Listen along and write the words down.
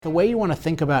The way you want to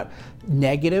think about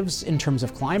negatives in terms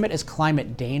of climate is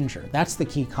climate danger. That's the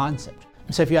key concept.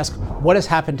 So if you ask, what has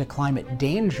happened to climate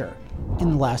danger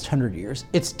in the last 100 years?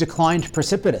 It's declined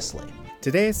precipitously.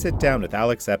 Today I sit down with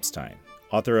Alex Epstein,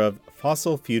 author of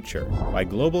Fossil Future: Why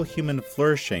Global Human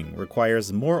Flourishing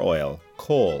Requires More Oil,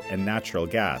 Coal, and Natural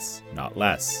Gas, Not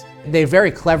Less. They very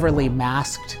cleverly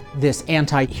masked this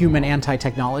anti-human,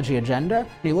 anti-technology agenda.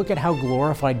 You look at how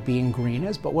glorified being green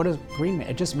is, but what does green mean?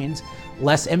 It just means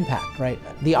less impact, right?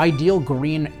 The ideal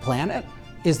green planet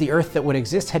is the Earth that would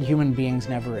exist had human beings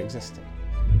never existed.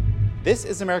 This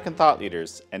is American Thought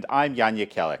Leaders, and I'm Yanya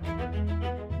Kellick.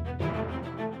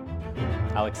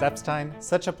 Alex Epstein,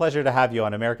 such a pleasure to have you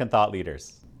on American Thought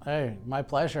Leaders. Hey, my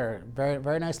pleasure. Very,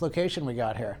 very nice location we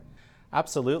got here.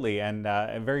 Absolutely, and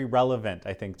very relevant,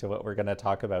 I think, to what we're going to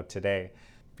talk about today.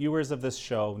 Viewers of this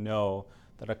show know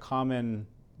that a common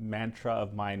mantra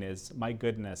of mine is, my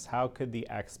goodness, how could the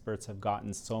experts have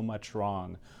gotten so much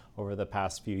wrong over the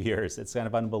past few years? It's kind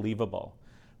of unbelievable.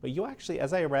 But you actually,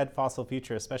 as I read Fossil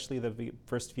Future, especially the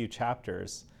first few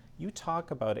chapters, you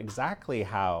talk about exactly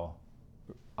how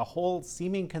a whole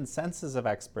seeming consensus of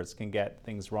experts can get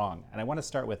things wrong. And I want to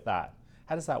start with that.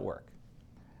 How does that work?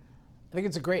 I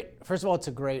think first of all, it's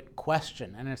a great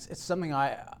question. And it's something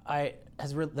that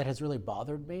has really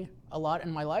bothered me a lot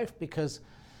in my life, because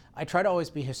I try to always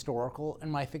be historical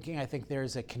in my thinking. I think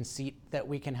there's a conceit that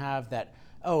we can have that,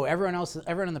 everyone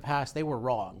in the past, they were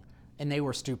wrong and they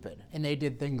were stupid and they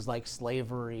did things like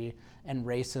slavery and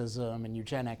racism and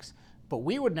eugenics, but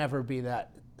we would never be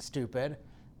that stupid.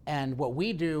 And what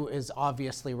we do is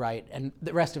obviously right, and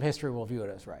the rest of history will view it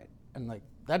as right. And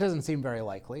that doesn't seem very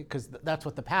likely, because that's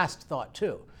what the past thought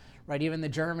too, right? Even the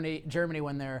Germany,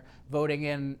 when they're voting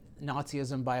in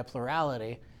Nazism by a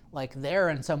plurality, they're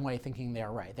in some way thinking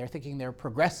they're right. They're thinking they're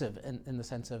progressive in the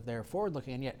sense of they're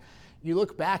forward-looking, and yet you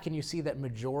look back and you see that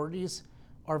majorities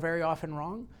are very often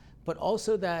wrong, but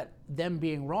also that them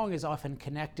being wrong is often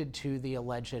connected to the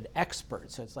alleged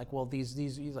experts. So it's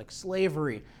these like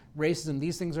slavery, racism,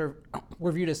 these things were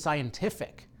viewed as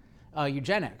scientific.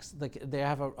 Eugenics, they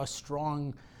have a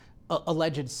strong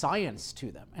alleged science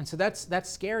to them. And so that's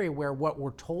scary, where what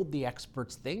we're told the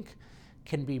experts think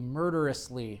can be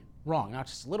murderously wrong, not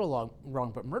just a little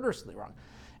wrong, but murderously wrong.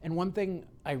 And one thing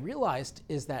I realized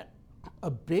is that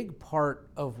a big part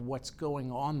of what's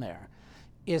going on there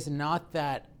is not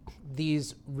that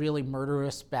these really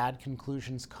murderous bad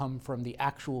conclusions come from the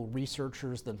actual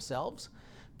researchers themselves,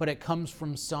 but it comes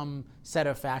from some set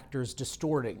of factors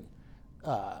distorting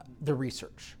the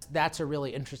research. That's a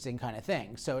really interesting kind of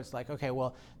thing. So it's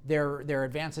there are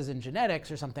advances in genetics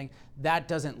or something, that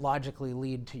doesn't logically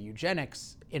lead to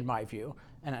eugenics in my view,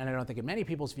 and I don't think in many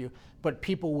people's view, but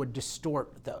people would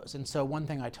distort those. And so one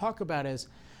thing I talk about is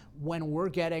when we're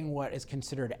getting what is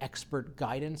considered expert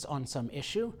guidance on some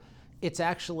issue, it's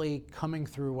actually coming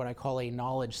through what I call a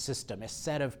knowledge system, a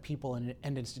set of people and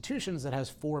institutions that has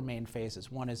four main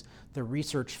phases. One is the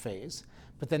research phase,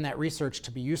 but then that research, to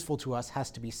be useful to us,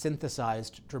 has to be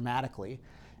synthesized dramatically.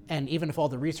 And even if all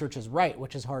the research is right,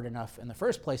 which is hard enough in the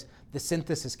first place, the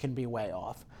synthesis can be way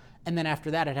off. And then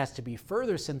after that, it has to be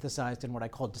further synthesized and what I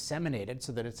call disseminated,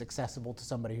 so that it's accessible to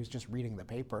somebody who's just reading the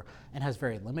paper and has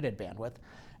very limited bandwidth.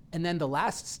 And then the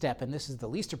last step, and this is the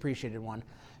least appreciated one,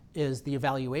 is the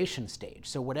evaluation stage.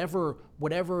 So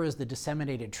whatever is the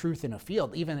disseminated truth in a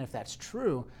field, even if that's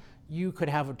true, you could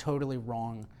have a totally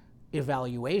wrong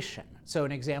evaluation. So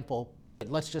an example,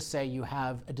 let's just say you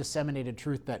have a disseminated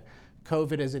truth that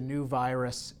COVID is a new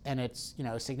virus and it's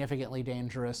significantly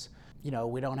dangerous.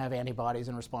 We don't have antibodies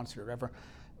in response to it, whatever.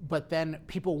 But then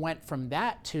people went from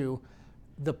that to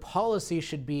the policy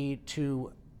should be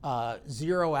to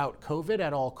zero out COVID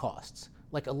at all costs.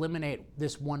 Eliminate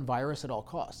this one virus at all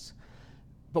costs.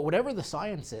 But whatever the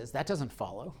science is, that doesn't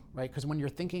follow, right? Because when you're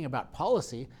thinking about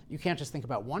policy, you can't just think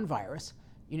about one virus.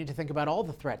 You need to think about all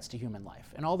the threats to human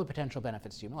life and all the potential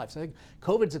benefits to human life. So I think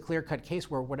COVID's a clear-cut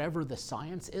case where whatever the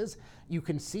science is, you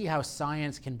can see how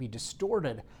science can be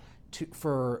distorted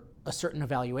for a certain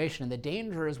evaluation. And the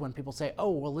danger is when people say,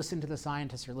 listen to the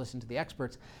scientists or listen to the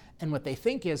experts. And what they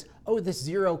think is, this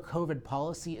zero COVID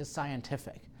policy is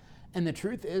scientific. And the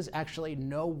truth is, actually,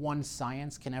 no one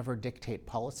science can ever dictate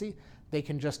policy. They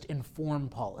can just inform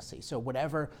policy. So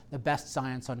whatever the best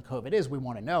science on COVID is, we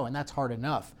want to know, and that's hard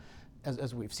enough,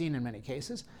 as we've seen in many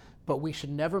cases. But we should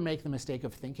never make the mistake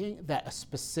of thinking that a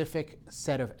specific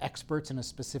set of experts in a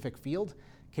specific field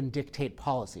can dictate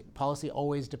policy. Policy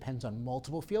always depends on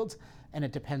multiple fields, and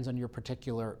it depends on your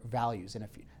particular values. And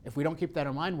if we don't keep that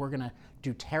in mind, we're going to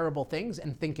do terrible things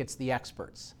and think it's the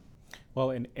experts.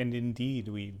 Well, and indeed,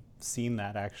 we seen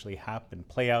that actually happen,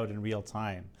 play out in real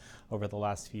time over the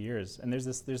last few years. And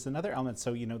there's another element.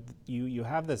 So, you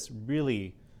have this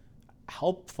really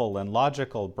helpful and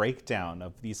logical breakdown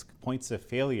of these points of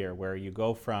failure where you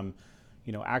go from,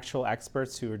 actual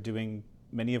experts who are doing,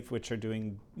 many of which are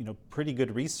doing, pretty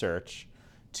good research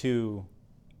to,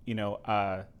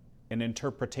 an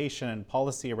interpretation and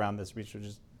policy around this research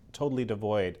is totally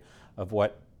devoid of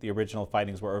what the original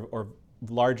findings were, or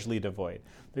largely devoid.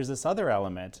 There's this other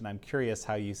element, and I'm curious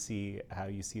how you see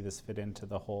this fit into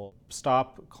the whole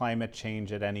stop climate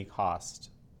change at any cost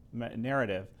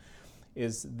narrative.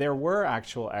 Is there were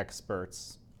actual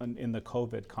experts in the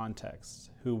COVID context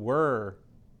who were,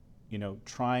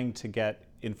 trying to get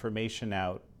information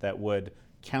out that would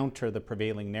counter the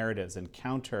prevailing narratives and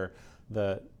counter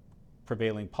the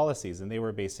prevailing policies, and they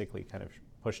were basically kind of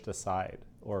pushed aside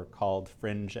or called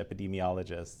fringe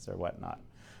epidemiologists or whatnot,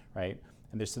 right?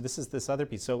 And so this is this other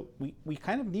piece. So we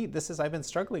kind of need, I've been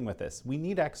struggling with this. We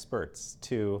need experts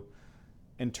to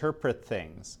interpret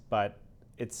things, but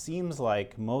it seems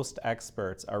like most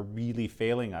experts are really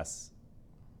failing us,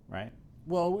 right?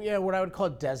 Well, yeah, what I would call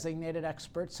designated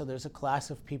experts. So there's a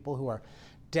class of people who are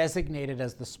designated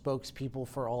as the spokespeople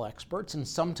for all experts, and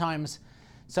sometimes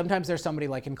there's somebody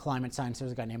like in climate science,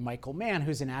 there's a guy named Michael Mann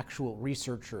who's an actual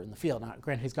researcher in the field. Now,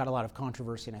 granted, he's got a lot of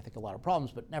controversy and I think a lot of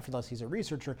problems, but nevertheless, he's a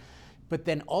researcher. But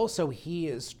then also he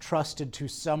is trusted to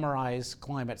summarize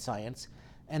climate science.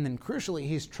 And then crucially,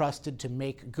 he's trusted to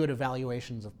make good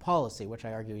evaluations of policy, which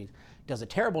I argue he does a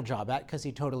terrible job at because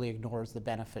he totally ignores the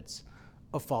benefits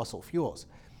of fossil fuels.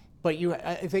 But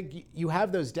I think you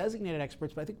have those designated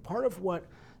experts, but I think part of what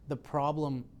the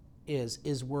problem is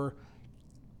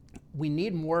we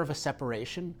need more of a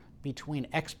separation between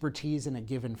expertise in a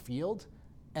given field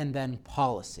and then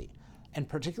policy. And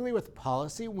particularly with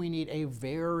policy, we need a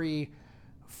very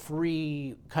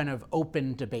free, kind of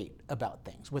open debate about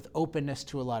things with openness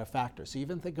to a lot of factors. So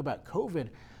even think about COVID,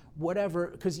 whatever,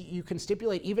 because you can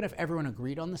stipulate, even if everyone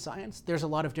agreed on the science, there's a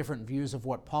lot of different views of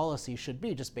what policy should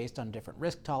be just based on different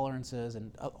risk tolerances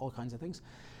and all kinds of things.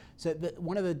 So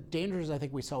one of the dangers I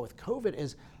think we saw with COVID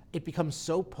is it becomes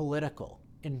so political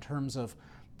in terms of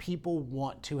people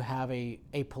want to have a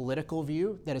political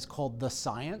view that is called the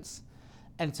science.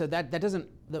 And so that doesn't,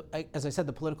 as I said,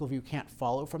 the political view can't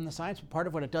follow from the science, but part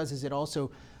of what it does is it also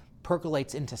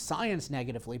percolates into science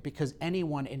negatively, because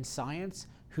anyone in science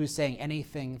who's saying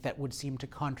anything that would seem to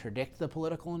contradict the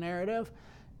political narrative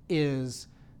is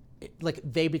like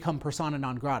they become persona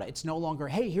non grata. It's no longer,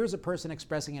 hey, here's a person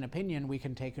expressing an opinion, we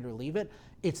can take it or leave it.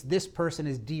 It's this person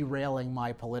is derailing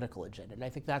my political agenda. And I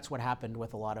think that's what happened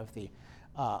with a lot of the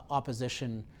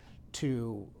opposition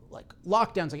to like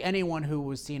lockdowns. Like anyone who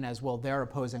was seen as, well, they're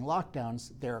opposing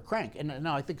lockdowns, they're a crank. And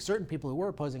no, I think certain people who were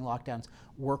opposing lockdowns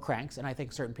were cranks, and I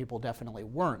think certain people definitely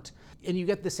weren't. And you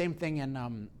get the same thing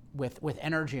in with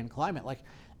energy and climate. Like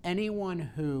anyone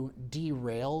who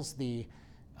derails the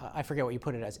I forget what you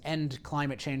put it as, end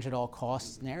climate change at all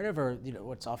costs narrative, or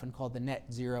what's often called the net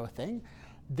zero thing.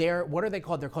 What are they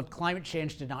called? They're called climate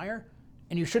change denier,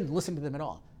 and you shouldn't listen to them at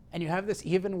all. And you have this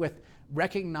even with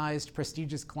recognized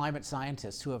prestigious climate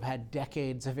scientists who have had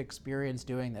decades of experience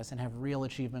doing this and have real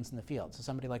achievements in the field. So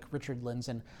somebody like Richard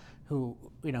Lindzen, who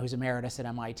who's emeritus at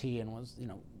MIT and was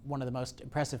one of the most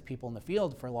impressive people in the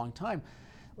field for a long time.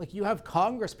 Like you have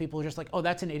Congress people who are just like, oh,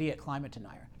 that's an idiot climate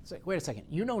denier. It's like, wait a second,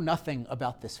 you know nothing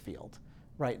about this field,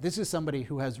 right? This is somebody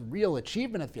who has real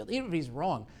achievement in the field. Even if he's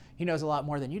wrong, he knows a lot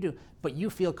more than you do, but you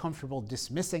feel comfortable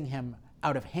dismissing him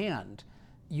out of hand,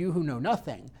 you who know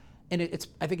nothing. And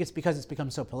I think it's because it's become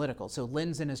so political. So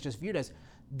Lindzen is just viewed as,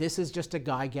 this is just a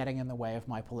guy getting in the way of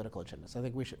my political agendas. I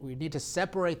think we need to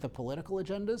separate the political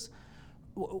agendas.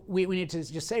 We need to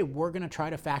just say, we're going to try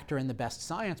to factor in the best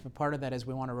science, but part of that is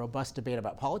we want a robust debate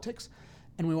about politics,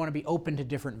 and we want to be open to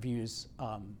different views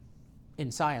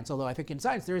in science. Although I think in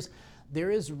science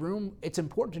there is room. It's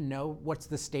important to know what's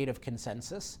the state of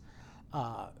consensus.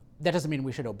 That doesn't mean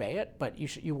we should obey it, but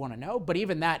you want to know. But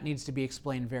even that needs to be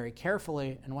explained very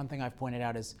carefully. And one thing I've pointed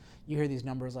out is you hear these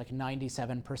numbers like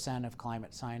 97% of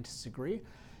climate scientists agree,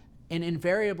 and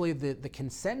invariably the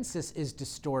consensus is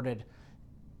distorted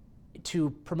to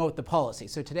promote the policy.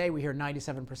 So today we hear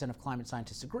 97% of climate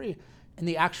scientists agree, and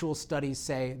the actual studies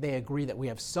say they agree that we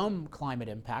have some climate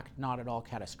impact, not at all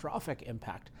catastrophic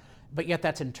impact. But yet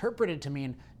that's interpreted to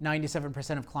mean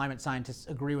 97% of climate scientists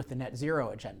agree with the net zero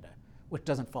agenda, which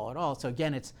doesn't follow at all. So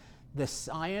again, it's the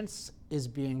science is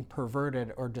being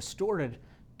perverted or distorted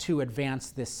to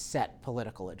advance this set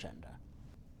political agenda.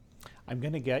 I'm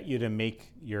going to get you to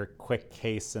make your quick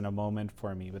case in a moment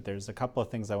for me, but there's a couple of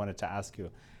things I wanted to ask you.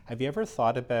 Have you ever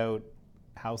thought about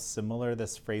how similar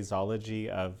this phraseology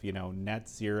of, net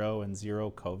zero and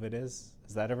zero COVID is?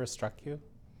 Has that ever struck you?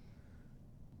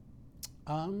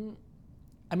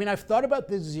 I've thought about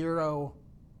the zero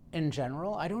in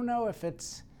general. I don't know if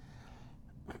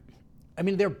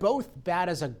they're both bad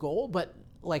as a goal, but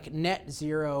like net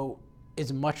zero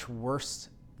is much worse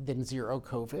than zero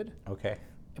COVID. Okay.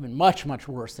 Much, much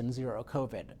worse than zero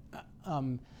COVID.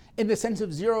 In the sense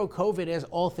of zero COVID is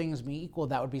all things being equal,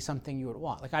 that would be something you would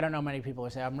want. Like, I don't know many people who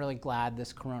say, I'm really glad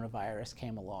this coronavirus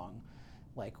came along.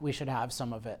 Like, we should have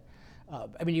some of it.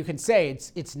 You can say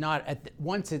it's not,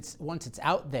 once it's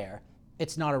out there,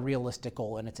 it's not a realistic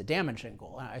goal and it's a damaging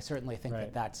goal. I certainly think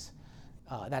right. that's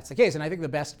the case. And I think the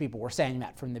best people were saying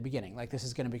that from the beginning. Like, this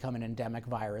is going to become an endemic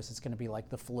virus. It's going to be like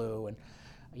the flu. And,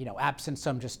 absent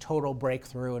some just total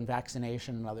breakthrough in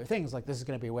vaccination and other things, like this is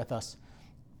going to be with us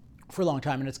for a long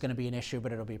time, and it's going to be an issue,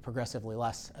 but it'll be progressively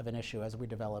less of an issue as we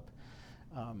develop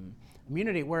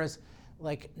immunity. Whereas,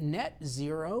 like, net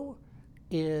zero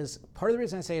is, part of the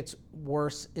reason I say it's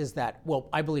worse is that, well,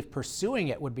 I believe pursuing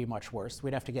it would be much worse.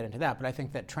 We'd have to get into that, but I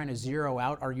think that trying to zero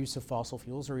out our use of fossil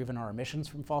fuels or even our emissions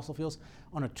from fossil fuels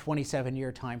on a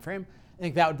 27-year time frame, I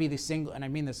think that would be the single, and I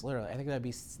mean this literally, I think that would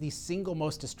be the single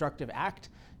most destructive act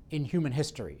in human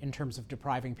history in terms of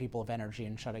depriving people of energy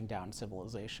and shutting down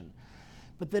civilization.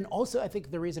 But then also, I think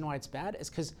the reason why it's bad is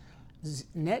because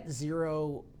net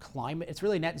zero climate, it's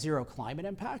really net zero climate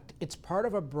impact. It's part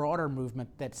of a broader movement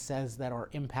that says that our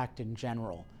impact in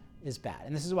general is bad.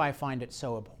 And this is why I find it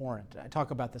so abhorrent. I talk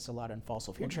about this a lot in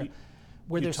Fossil Future.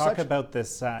 You talk about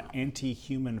this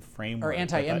anti-human framework. Or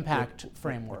anti-impact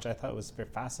framework. Which I thought was very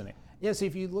fascinating. Yeah, so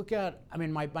if you look at,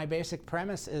 my basic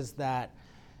premise is that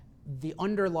the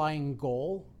underlying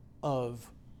goal of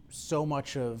so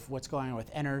much of what's going on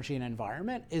with energy and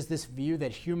environment is this view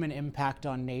that human impact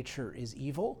on nature is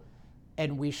evil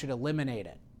and we should eliminate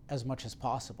it as much as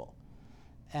possible.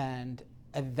 And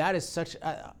that is such,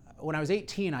 when I was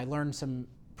 18, I learned some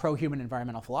pro-human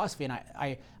environmental philosophy, and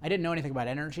I didn't know anything about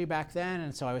energy back then,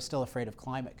 and so I was still afraid of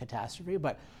climate catastrophe,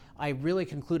 but I really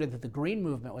concluded that the green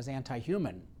movement was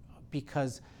anti-human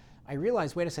because I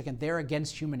realized, wait a second, they're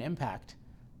against human impact,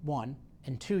 one,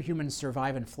 and two, humans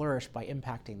survive and flourish by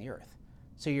impacting the earth.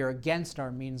 So you're against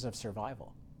our means of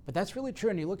survival. But that's really true,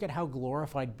 and you look at how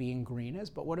glorified being green is,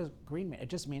 but what does green mean? It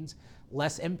just means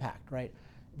less impact, right?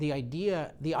 The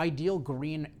ideal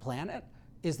green planet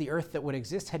is the earth that would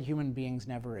exist had human beings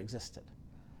never existed.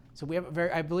 So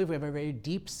I believe we have a very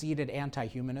deep-seated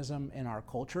anti-humanism in our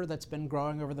culture that's been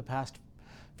growing over the past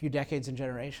few decades and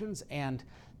generations, and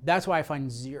that's why I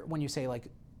find when you say like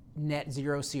net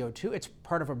zero CO2, it's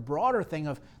part of a broader thing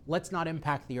of let's not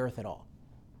impact the earth at all.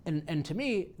 And to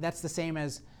me, that's the same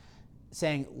as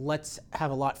saying let's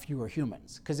have a lot fewer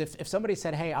humans. Because if somebody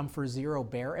said, hey, I'm for zero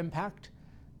bear impact,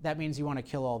 that means you want to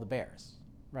kill all the bears,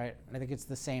 right? And I think it's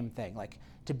the same thing. Like,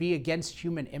 to be against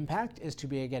human impact is to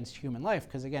be against human life,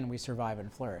 because again, we survive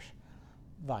and flourish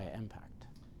via impact.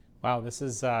 Wow, this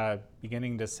is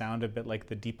beginning to sound a bit like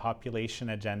the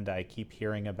depopulation agenda I keep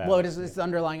hearing about. Well, it's the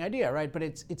underlying idea, right?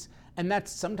 But and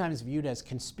that's sometimes viewed as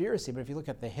conspiracy, but if you look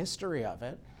at the history of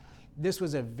it, this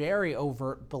was a very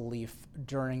overt belief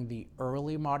during the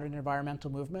early modern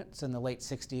environmental movements in the late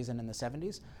 60s and in the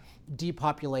 70s.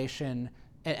 Depopulation,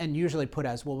 and usually put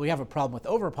as, well, we have a problem with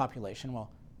overpopulation. Well,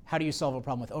 how do you solve a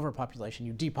problem with overpopulation?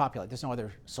 You depopulate. There's no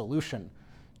other solution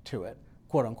to it,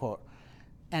 quote unquote.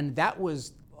 And that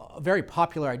was a very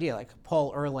popular idea. Like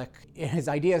Paul Ehrlich, his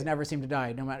ideas never seem to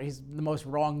die. No matter, he's the most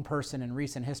wrong person in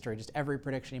recent history. Just every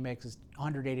prediction he makes is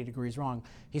 180 degrees wrong.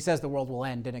 He says the world will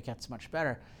end and it gets much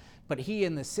better. But he,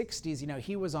 in the 60s,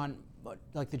 he was on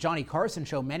like the Johnny Carson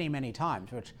show many, many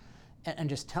times, which, and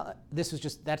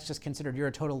that's just considered you're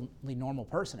a totally normal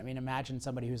person. I mean, imagine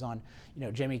somebody who's on,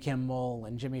 Jimmy Kimmel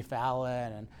and Jimmy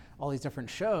Fallon and all these different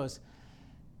shows.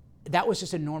 That was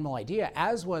just a normal idea,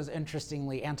 as was,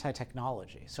 interestingly,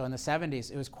 anti-technology. So in the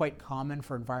 70s, it was quite common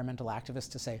for environmental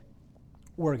activists to say,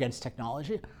 we're against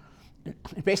technology.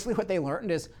 And basically what they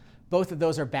learned is both of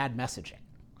those are bad messaging.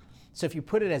 So if you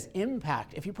put it as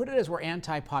impact, if you put it as we're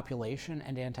anti-population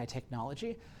and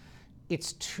anti-technology,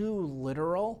 it's too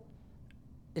literal.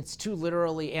 It's too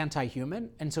literally anti-human,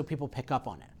 and so people pick up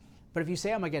on it. But if you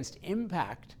say I'm against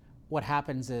impact, what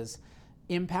happens is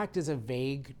impact is a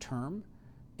vague term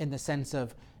in the sense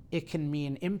of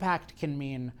impact can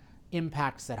mean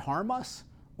impacts that harm us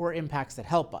or impacts that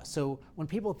help us. So when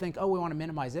people think, oh, we want to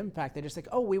minimize impact, they just think,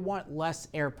 oh, we want less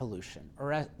air pollution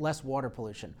or less water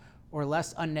pollution or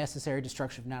less unnecessary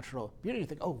destruction of natural beauty. You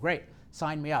think, oh, great,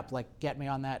 sign me up, like get me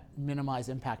on that minimize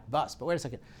impact bus. But wait a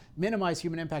second, minimize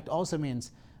human impact also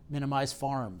means minimize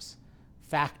farms,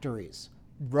 factories,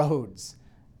 roads,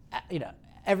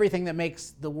 everything that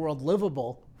makes the world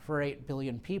livable for 8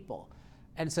 billion people.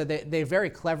 And so they very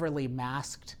cleverly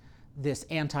masked this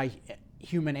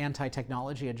anti-human,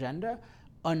 anti-technology agenda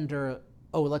under,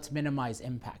 oh, let's minimize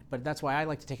impact. But that's why I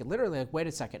like to take it literally, like, wait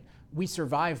a second, we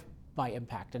survive by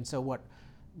impact. And so what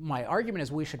my argument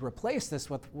is, we should replace this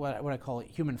with what I call a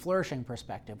human flourishing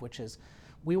perspective, which is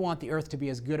we want the Earth to be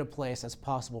as good a place as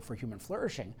possible for human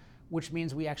flourishing, which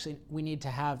means we need to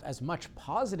have as much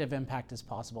positive impact as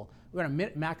possible. We want to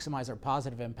maximize our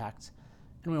positive impacts,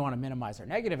 and we want to minimize our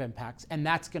negative impacts, and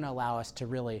that's going to allow us to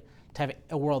really to have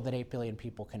a world that 8 billion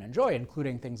people can enjoy,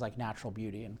 including things like natural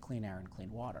beauty and clean air and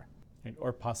clean water.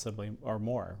 Or possibly, or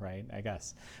more, right, I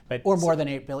guess. But or more than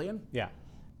 8 billion? Yeah.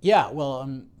 Yeah,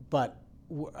 well, but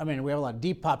I mean, we have a lot of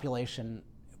depopulation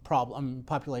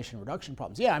population reduction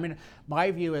problems. Yeah, I mean, my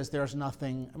view is there's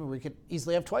nothing, I mean, we could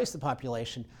easily have twice the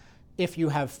population if you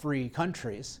have free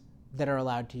countries that are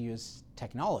allowed to use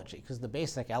technology, because the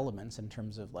basic elements in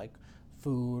terms of like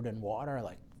food and water,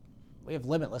 like we have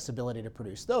limitless ability to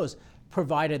produce those,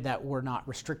 provided that we're not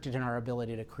restricted in our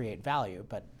ability to create value.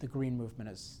 But the green movement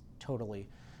is totally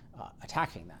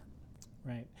attacking that.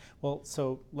 Right. Well,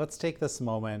 so let's take this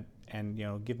moment and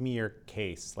give me your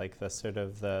case, like the sort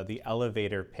of the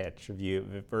elevator pitch of you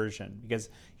version, because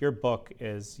your book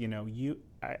is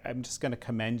I'm just going to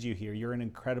commend you here. You're an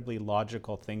incredibly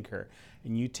logical thinker,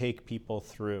 and you take people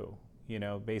through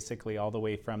basically all the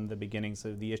way from the beginnings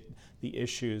of the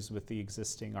issues with the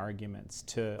existing arguments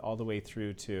to all the way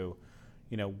through to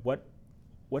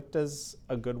what does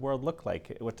a good world look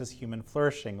like? What does human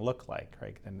flourishing look like,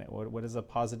 right? And what is a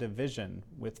positive vision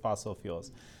with fossil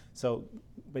fuels? So,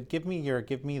 but give me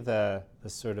the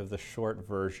sort of the short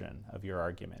version of your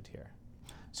argument here.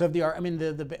 So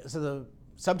the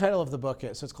subtitle of the book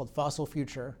is, so it's called Fossil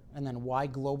Future, and then Why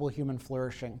Global Human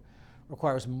Flourishing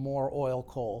Requires More Oil,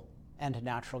 Coal, and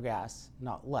Natural Gas,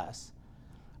 Not Less.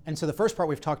 And so the first part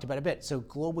we've talked about a bit, so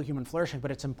global human flourishing,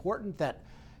 but it's important that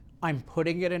I'm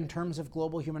putting it in terms of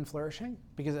global human flourishing,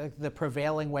 because the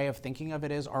prevailing way of thinking of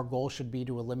it is our goal should be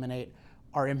to eliminate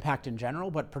our impact in general,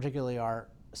 but particularly our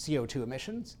CO2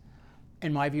 emissions.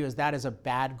 In my view, that is a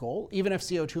bad goal. Even if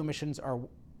CO2 emissions are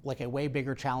like a way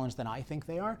bigger challenge than I think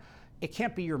they are, it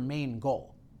can't be your main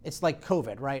goal. It's like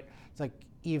COVID, right? It's like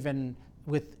even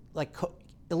with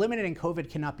eliminating COVID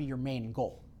cannot be your main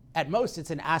goal. At most,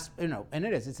 it's an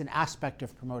it's an aspect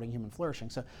of promoting human flourishing.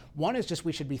 So one is just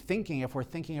we should be thinking, if we're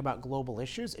thinking about global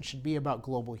issues, it should be about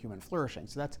global human flourishing.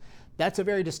 So that's a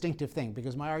very distinctive thing,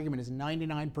 because my argument is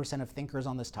 99% of thinkers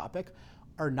on this topic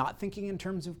are not thinking in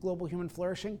terms of global human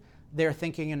flourishing. They're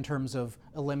thinking in terms of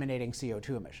eliminating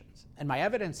CO2 emissions. And my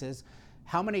evidence is,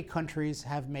 how many countries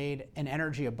have made an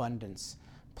energy abundance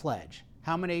pledge?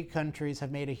 How many countries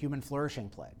have made a human flourishing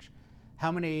pledge?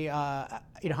 How many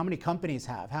companies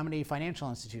have? How many financial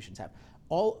institutions have?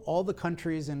 All the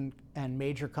countries and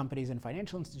major companies and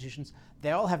financial institutions,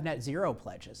 they all have net zero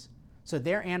pledges. So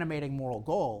their animating moral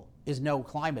goal is no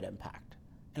climate impact.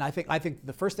 And I think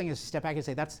the first thing is to step back and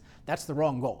say that's the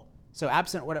wrong goal. So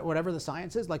absent whatever the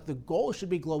science is, like the goal should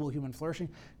be global human flourishing.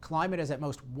 Climate is at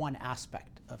most one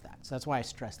aspect of that. So that's why I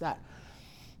stress that.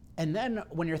 And then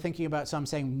when you're thinking about, so I'm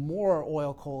saying more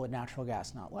oil, coal, and natural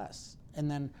gas, not less.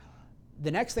 And then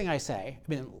the next thing I say,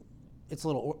 I mean, it's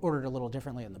ordered a little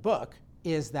differently in the book,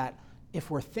 is that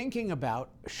if we're thinking about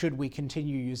should we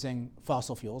continue using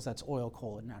fossil fuels, that's oil,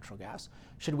 coal, and natural gas,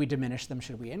 should we diminish them,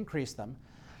 should we increase them,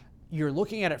 you're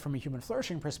looking at it from a human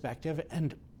flourishing perspective,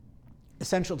 and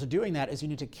essential to doing that is you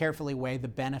need to carefully weigh the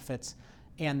benefits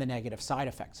and the negative side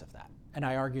effects of that. And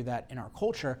I argue that in our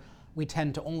culture, we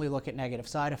tend to only look at negative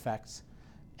side effects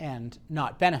and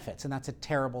not benefits, and that's a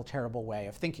terrible, terrible way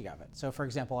of thinking of it. So for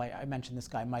example, I mentioned this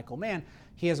guy, Michael Mann.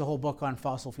 He has a whole book on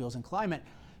fossil fuels and climate,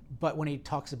 but when he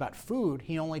talks about food,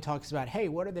 he only talks about, hey,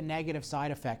 what are the negative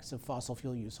side effects of fossil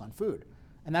fuel use on food?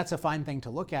 And that's a fine thing to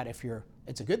look at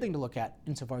it's a good thing to look at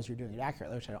insofar as you're doing it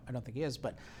accurately, which I don't think he is,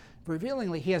 but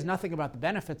revealingly, he has nothing about the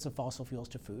benefits of fossil fuels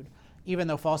to food, even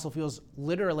though fossil fuels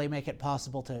literally make it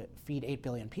possible to feed 8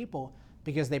 billion people,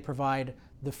 because they provide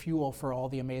the fuel for all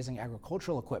the amazing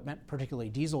agricultural equipment, particularly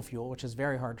diesel fuel, which is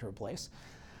very hard to replace.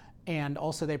 And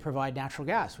also they provide natural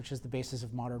gas, which is the basis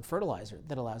of modern fertilizer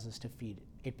that allows us to feed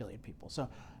 8 billion people. So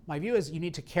my view is you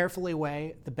need to carefully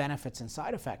weigh the benefits and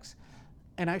side effects.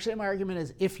 And actually my argument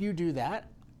is if you do that,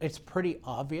 it's pretty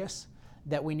obvious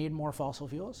that we need more fossil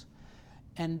fuels.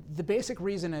 And the basic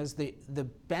reason is the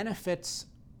benefits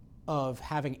of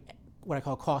having what I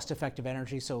call cost-effective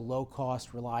energy, so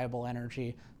low-cost, reliable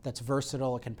energy that's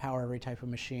versatile, it can power every type of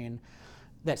machine,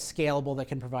 that's scalable, that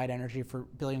can provide energy for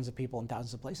billions of people in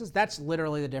thousands of places. That's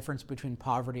literally the difference between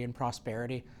poverty and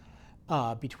prosperity.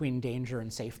 between danger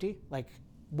and safety. Like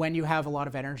when you have a lot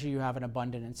of energy, you have an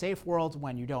abundant and safe world.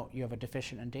 When you don't, you have a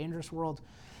deficient and dangerous world.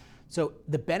 So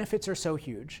the benefits are so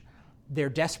huge. They're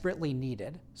desperately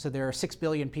needed. So there are 6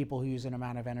 billion people who use an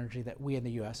amount of energy that we in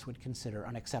the US would consider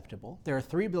unacceptable. There are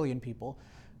 3 billion people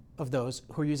of those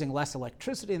who are using less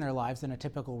electricity in their lives than a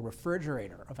typical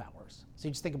refrigerator of ours. So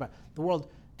you just think about the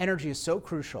world, energy is so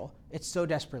crucial, it's so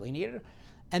desperately needed,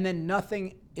 and then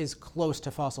nothing is close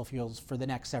to fossil fuels for the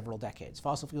next several decades.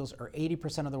 Fossil fuels are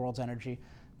 80% of the world's energy.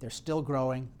 They're still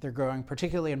growing. They're growing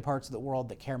particularly in parts of the world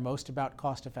that care most about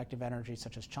cost-effective energy,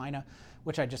 such as China,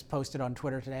 which I just posted on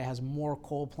Twitter today, has more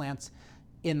coal plants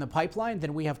in the pipeline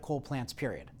than we have coal plants,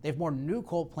 period. They have more new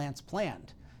coal plants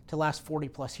planned to last 40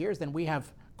 plus years than we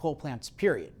have coal plants,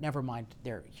 period. Never mind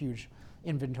their huge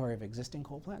inventory of existing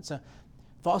coal plants. So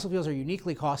fossil fuels are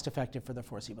uniquely cost-effective for the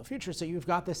foreseeable future. So you've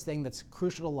got this thing that's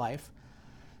crucial to life.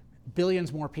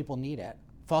 Billions more people need it.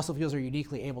 Fossil fuels are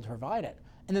uniquely able to provide it.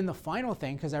 And then the final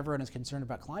thing, because everyone is concerned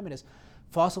about climate, is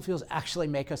fossil fuels actually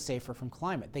make us safer from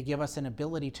climate. They give us an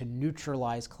ability to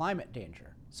neutralize climate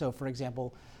danger. So for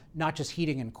example, not just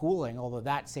heating and cooling, although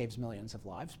that saves millions of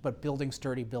lives, but building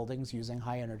sturdy buildings using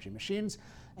high energy machines,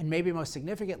 and maybe most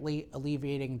significantly,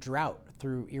 alleviating drought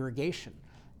through irrigation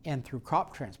and through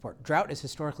crop transport. Drought is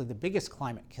historically the biggest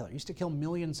climate killer. It used to kill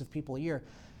millions of people a year,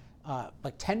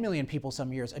 like 10 million people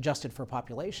some years adjusted for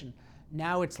population.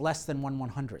 Now it's less than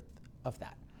 1/100th of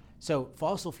that. So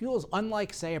fossil fuels,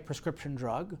 unlike say a prescription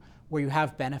drug where you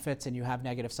have benefits and you have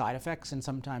negative side effects and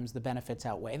sometimes the benefits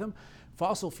outweigh them,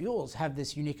 fossil fuels have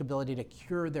this unique ability to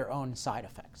cure their own side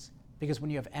effects. Because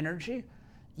when you have energy,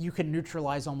 you can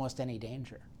neutralize almost any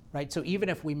danger, right? So even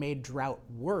if we made drought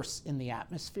worse in the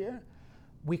atmosphere,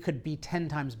 we could be 10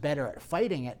 times better at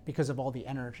fighting it because of all the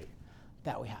energy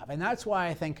that we have. And that's why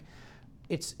I think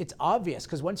it's obvious,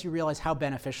 because once you realize how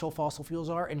beneficial fossil fuels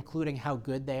are, including how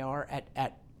good they are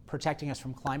at protecting us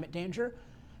from climate danger,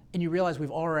 and you realize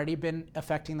we've already been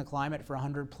affecting the climate for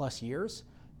 100 plus years,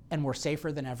 and we're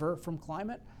safer than ever from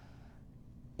climate,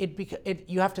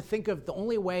 you have to think of the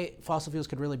only way fossil fuels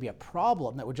could really be a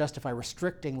problem that would justify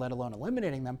restricting, let alone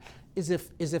eliminating them, is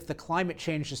if the climate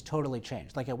change just totally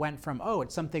changed. Like it went from, oh,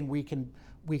 it's something we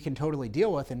can totally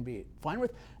deal with and be fine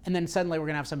with, and then suddenly we're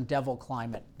gonna have some devil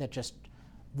climate that just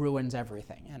ruins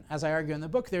everything. And as I argue in the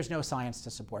book, there's no science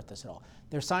to support this at all.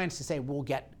 There's science to say we'll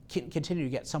continue to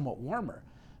get somewhat warmer,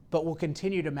 but we'll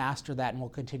continue to master that and we'll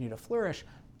continue to flourish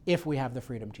if we have the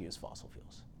freedom to use fossil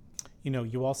fuels. You know,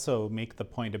 you also make the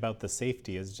point about the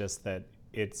safety is just that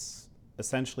it's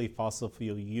essentially fossil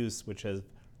fuel use which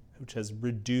has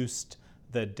reduced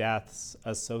the deaths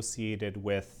associated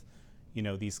with, you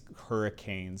know, these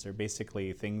hurricanes or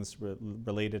basically things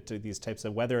related to these types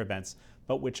of weather events,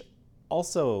 but which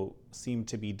also seem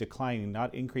to be declining,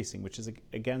 not increasing, which is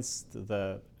against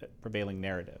the prevailing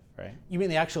narrative, right? You mean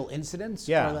the actual incidents?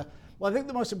 Yeah. Well, I think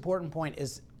the most important point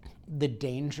is the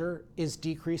danger is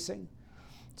decreasing.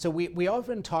 So we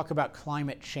often talk about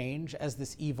climate change as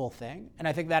this evil thing, and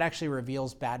I think that actually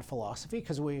reveals bad philosophy,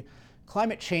 because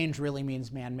climate change really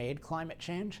means man-made climate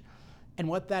change. And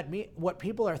what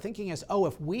people are thinking is, oh,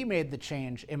 if we made the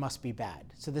change, it must be bad.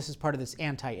 So this is part of this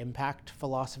anti-impact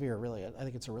philosophy, or really, I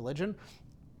think it's a religion,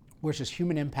 which is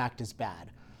human impact is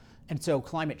bad. And so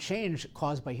climate change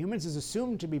caused by humans is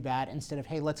assumed to be bad instead of,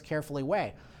 hey, let's carefully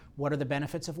weigh. What are the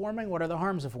benefits of warming? What are the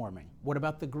harms of warming? What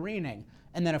about the greening?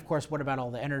 And then, of course, what about all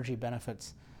the energy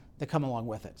benefits that come along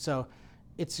with it? So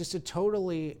it's just a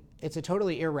totally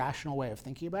irrational way of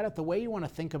thinking about it. The way you want to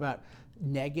think about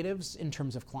negatives in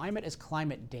terms of climate is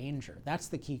climate danger. That's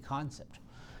the key concept.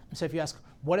 And so if you ask,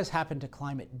 what has happened to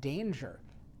climate danger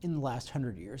in the last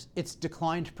 100 years? It's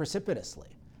declined precipitously.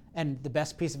 And the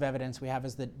best piece of evidence we have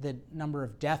is the number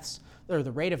of deaths, or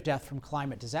the rate of death from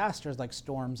climate disasters like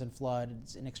storms and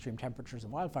floods and extreme temperatures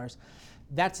and wildfires.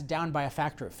 That's down by a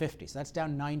factor of 50. So that's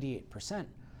down 98%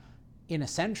 in a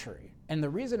century. And the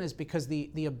reason is because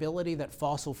the ability that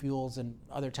fossil fuels and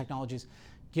other technologies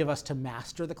give us to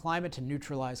master the climate, to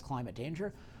neutralize climate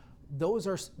danger,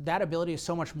 that ability is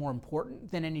so much more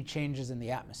important than any changes in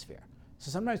the atmosphere.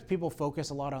 So sometimes people focus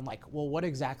a lot on like, well, what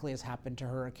exactly has happened to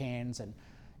hurricanes, and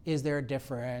is there a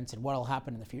difference, and what will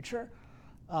happen in the future?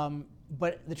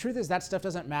 But the truth is that stuff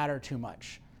doesn't matter too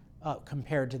much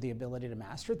compared to the ability to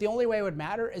master it. The only way it would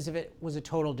matter is if it was a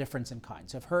total difference in kind.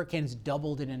 So if hurricanes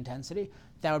doubled in intensity,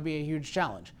 that would be a huge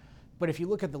challenge. But if you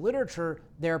look at the literature,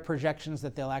 there are projections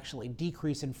that they'll actually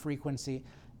decrease in frequency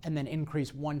and then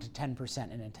increase 1 to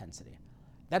 10% in intensity.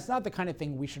 That's not the kind of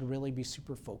thing we should really be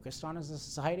super focused on as a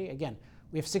society. Again,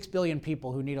 we have 6 billion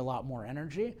people who need a lot more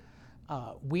energy.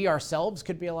 We ourselves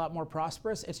could be a lot more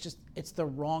prosperous. It's the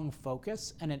wrong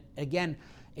focus. And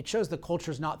it shows the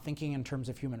culture's not thinking in terms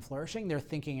of human flourishing. They're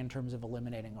thinking in terms of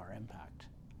eliminating our impact.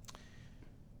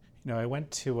 You know, I went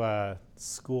to a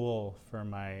school for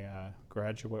my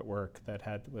graduate work that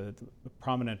had a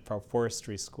prominent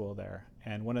forestry school there.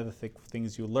 And one of the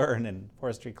things you learn in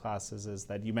forestry classes is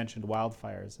that you mentioned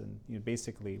wildfires. And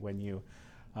basically when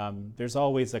there's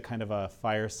always a kind of a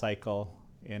fire cycle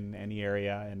in any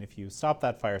area. And if you stop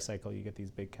that fire cycle, you get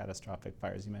these big catastrophic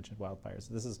fires. You mentioned wildfires.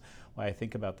 This is why I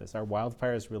think about this. Are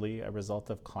wildfires really a result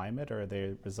of climate, or are they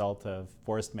a result of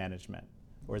forest management?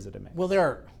 Or is it a mix?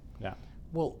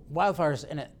 Well, wildfires,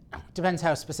 and it depends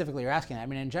how specifically you're asking. I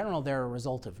mean, in general, they're a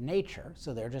result of nature,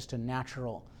 so they're just a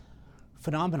natural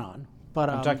phenomenon. But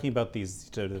I'm talking about these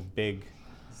sort of big,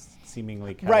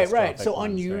 seemingly catastrophic right. So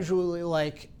ones, unusually,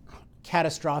 like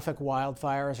catastrophic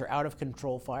wildfires or out of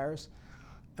control fires.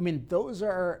 I mean, those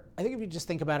are. I think if you just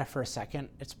think about it for a second,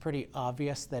 it's pretty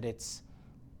obvious that it's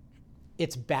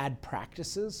bad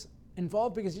practices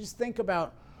involved, because you just think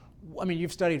about. I mean,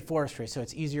 you've studied forestry, so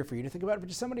it's easier for you to think about it, but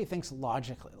just somebody thinks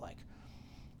logically, like,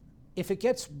 if it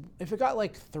got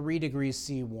like 3 degrees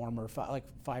C warmer, like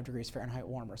 5 degrees Fahrenheit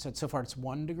warmer, so far it's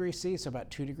 1 degree C, so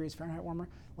about 2 degrees Fahrenheit warmer,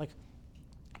 like,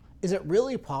 is it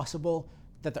really possible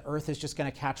that the Earth is just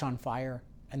gonna catch on fire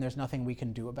and there's nothing we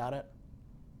can do about it?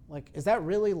 Like, is that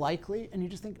really likely? And you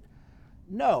just think,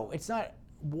 no, it's not.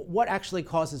 What actually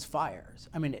causes fires?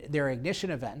 I mean, there are ignition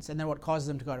events, and then what causes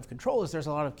them to go out of control is there's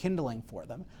a lot of kindling for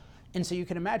them. And so you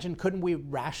can imagine, couldn't we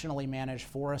rationally manage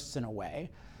forests in a way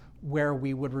where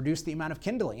we would reduce the amount of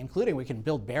kindling, including we can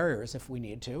build barriers if we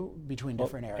need to between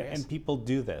different areas. And people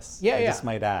do this. I just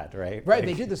might add, right? Right,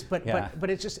 they do this, but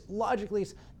it's just logically,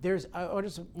 I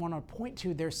just want to point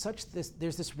to, there's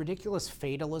this ridiculous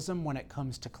fatalism when it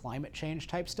comes to climate change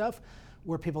type stuff,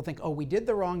 where people think, oh, we did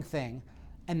the wrong thing,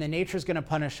 and the nature's going to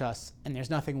punish us, and there's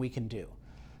nothing we can do.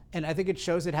 And I think it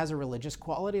shows it has a religious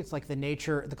quality. It's like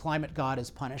the climate god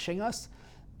is punishing us,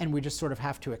 and we just sort of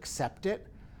have to accept it.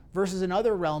 Versus in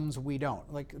other realms, we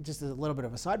don't. Like, just a little bit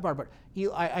of a sidebar, but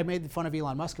I made fun of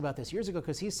Elon Musk about this years ago,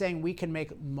 because he's saying we can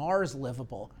make Mars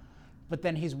livable, but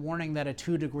then he's warning that a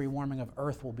 2-degree warming of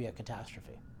Earth will be a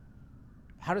catastrophe.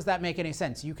 How does that make any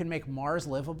sense? You can make Mars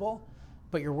livable,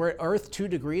 but your Earth 2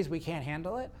 degrees, we can't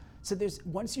handle it? So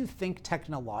once you think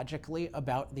technologically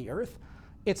about the Earth,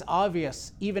 it's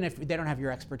obvious, even if they don't have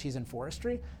your expertise in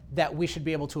forestry, that we should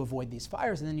be able to avoid these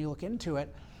fires. And then you look into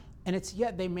it, and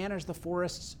they manage the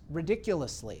forests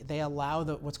ridiculously. They allow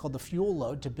what's called the fuel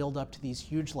load to build up to these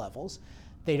huge levels.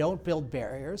 They don't build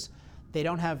barriers. They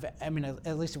don't have, I mean,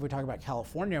 at least if we talk about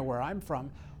California, where I'm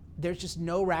from, there's just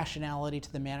no rationality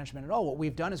to the management at all. What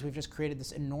we've done is we've just created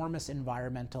this enormous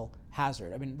environmental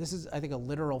hazard. I mean, this is, I think, a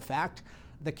literal fact.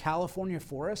 The California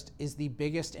forest is the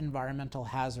biggest environmental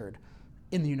hazard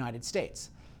in the United States.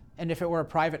 And if it were a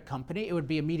private company, it would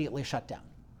be immediately shut down.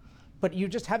 But you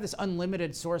just have this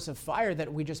unlimited source of fire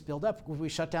that we just build up. We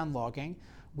shut down logging,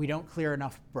 we don't clear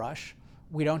enough brush,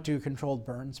 we don't do controlled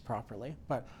burns properly.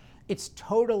 But it's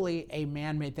totally a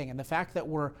man-made thing. And the fact that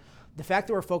we're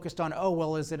focused on, oh,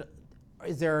 well, is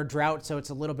there a drought, so it's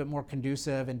a little bit more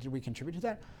conducive, and did we contribute to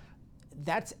that?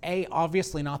 That's A,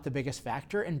 obviously not the biggest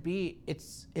factor, and B,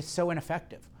 it's so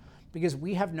ineffective, because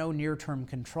we have no near-term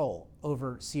control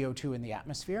over CO2 in the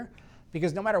atmosphere,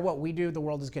 because no matter what we do, the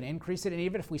world is going to increase it, and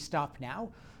even if we stop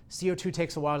now, CO2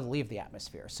 takes a while to leave the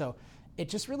atmosphere. So it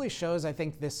just really shows, I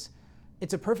think,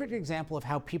 it's a perfect example of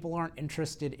how people aren't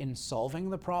interested in solving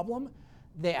the problem.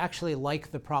 They actually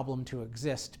like the problem to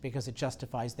exist because it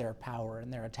justifies their power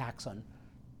and their attacks on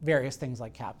various things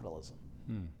like capitalism.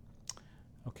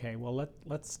 Okay, well,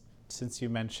 let's since you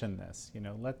mentioned this,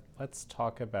 let's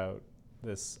talk about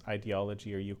this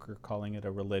ideology, or you're calling it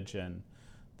a religion,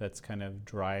 that's kind of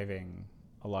driving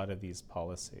a lot of these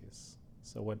policies.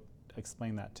 So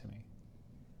explain that to me.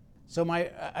 So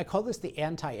I call this the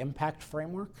anti-impact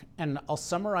framework, and I'll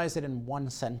summarize it in one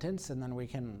sentence, and then we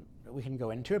can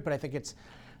go into it. But I think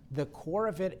the core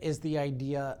of it is the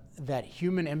idea that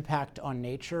human impact on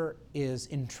nature is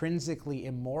intrinsically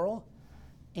immoral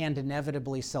and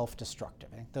inevitably self-destructive.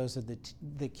 I think those are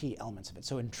the key elements of it.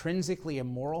 So intrinsically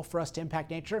immoral for us to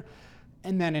impact nature,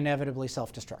 and then inevitably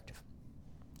self-destructive.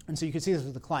 And so you can see this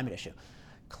with the climate issue.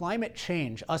 Climate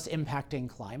change, us impacting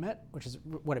climate, which is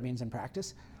what it means in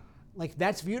practice, like,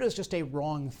 that's viewed as just a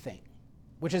wrong thing,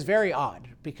 which is very odd,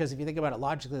 because if you think about it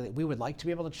logically, we would like to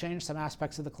be able to change some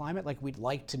aspects of the climate, like we'd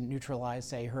like to neutralize,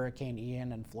 say, Hurricane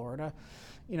Ian in Florida,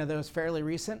 that was fairly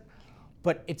recent.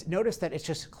 But notice that it's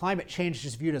just climate change is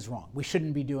just viewed as wrong. We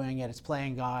shouldn't be doing it. It's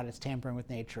playing God. It's tampering with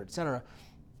nature, et cetera.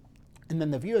 And then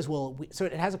the view is, well, so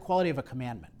it has a quality of a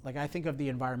commandment. Like I think of the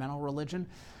environmental religion,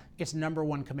 its number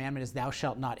one commandment is thou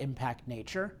shalt not impact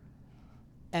nature.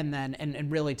 And then,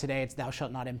 and really today it's thou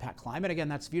shalt not impact climate. Again,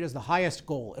 that's viewed as the highest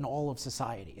goal in all of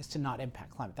society, is to not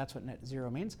impact climate. That's what net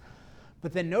zero means.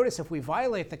 But then notice if we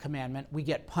violate the commandment, we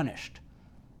get punished.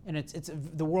 And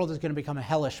the world is going to become a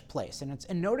hellish place.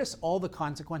 And notice all the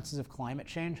consequences of climate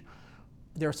change.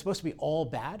 They're supposed to be all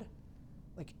bad.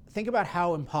 Like, think about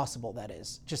how impossible that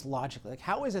is, just logically. Like,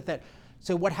 how is it that,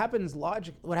 so what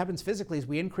happens physically is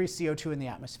we increase CO2 in the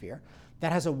atmosphere.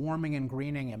 That has a warming and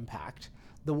greening impact.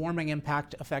 The warming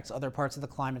impact affects other parts of the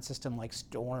climate system like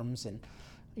storms and,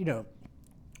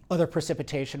 other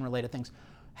precipitation related things.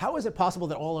 How is it possible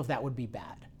that all of that would be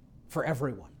bad for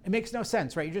everyone? It makes no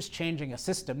sense, right? You're just changing a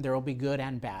system. There will be good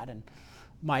and bad. And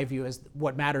my view is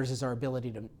what matters is our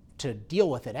ability to deal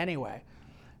with it anyway.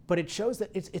 But it shows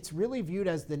that it's really viewed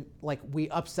as we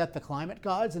upset the climate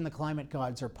gods and the climate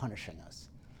gods are punishing us.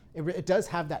 It does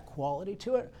have that quality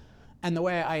to it. And the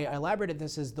way I elaborated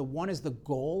this is the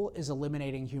goal is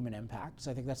eliminating human impact.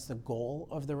 So I think that's the goal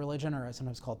of the religion, or I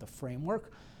sometimes call it the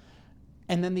framework.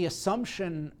 And then the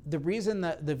assumption, the reason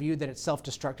that the view that it's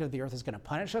self-destructive, the earth is going to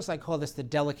punish us, I call this the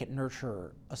delicate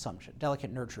nurturer assumption,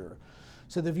 delicate nurturer.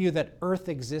 So the view that earth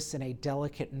exists in a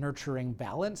delicate nurturing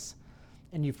balance.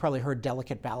 And you've probably heard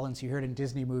delicate balance. You hear it in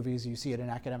Disney movies. You see it in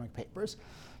academic papers.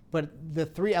 But the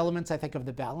three elements I think of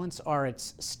the balance are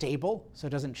it's stable, so it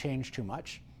doesn't change too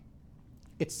much.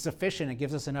 It's sufficient. It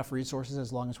gives us enough resources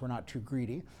as long as we're not too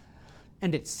greedy.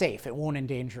 And it's safe. It won't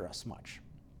endanger us much.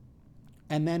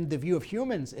 And then the view of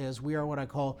humans is we are what I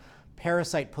call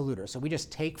parasite polluters. So we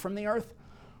just take from the earth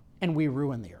and we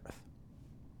ruin the earth.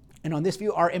 And on this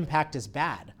view, our impact is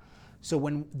bad.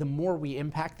 So the more we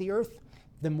impact the earth,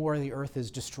 the more the earth is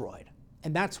destroyed.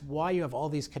 And that's why you have all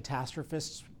these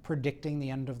catastrophists predicting the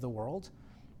end of the world.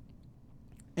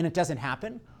 And it doesn't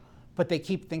happen, but they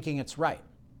keep thinking it's right.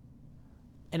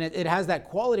 And it has that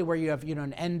quality where you have,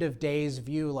 an end of days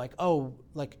view, like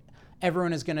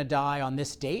everyone is gonna die on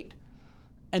this date,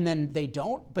 and then they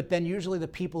don't, but then usually the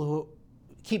people who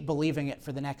keep believing it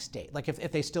for the next date, like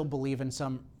if they still believe in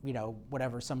some,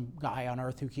 some guy on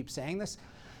earth who keeps saying this,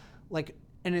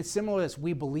 and it's similar as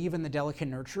we believe in the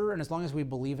delicate nurturer, and as long as we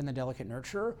believe in the delicate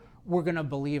nurturer, we're going to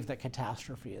believe that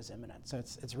catastrophe is imminent. So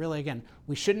it's really, again,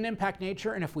 we shouldn't impact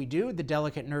nature, and if we do, the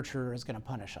delicate nurturer is going to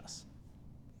punish us.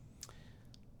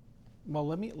 Well,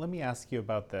 let me ask you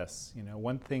about this.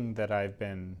 One thing that I've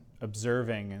been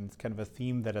observing, and kind of a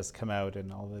theme that has come out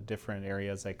in all the different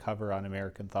areas I cover on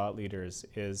American thought leaders,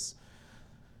 is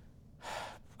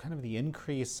kind of the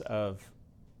increase of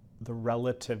the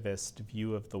relativist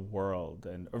view of the world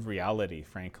and of reality,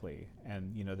 frankly.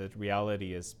 And, that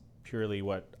reality is purely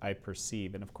what I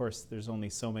perceive. And of course, there's only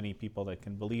so many people that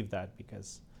can believe that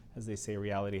because, as they say,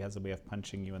 reality has a way of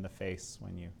punching you in the face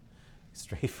when you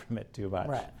stray from it too much.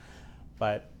 Right.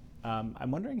 But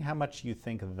I'm wondering how much you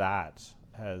think that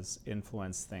has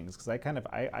influenced things, because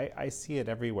I see it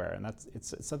everywhere, and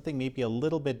it's something maybe a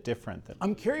little bit different.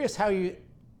 I'm curious how you,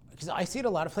 because I see it a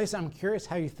lot of places. I'm curious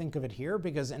how you think of it here,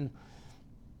 because in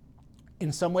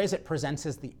some ways it presents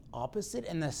as the opposite,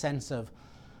 in the sense of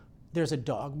there's a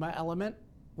dogma element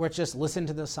where it's just listen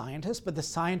to the scientists, but the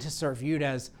scientists are viewed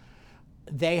as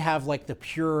they have the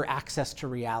pure access to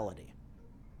reality.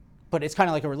 But it's kind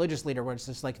of like a religious leader where it's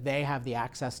just they have the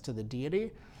access to the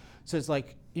deity. So it's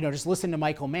just listen to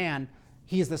Michael Mann.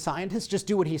 He's the scientist, just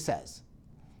do what he says.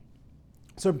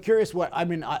 So I'm curious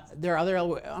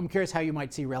I'm curious how you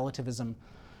might see relativism.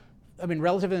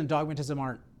 Relativism and dogmatism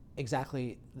aren't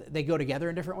exactly, they go together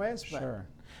in different ways. But. Sure.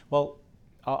 Well,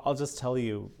 I'll just tell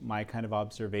you my kind of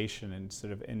observation and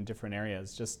sort of in different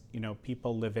areas, just,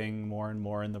 people living more and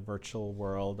more in the virtual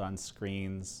world on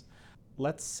screens.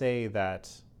 Let's say that,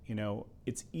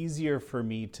 it's easier for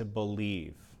me to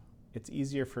believe. It's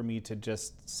easier for me to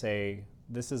just say,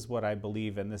 this is what I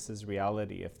believe and this is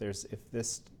reality. If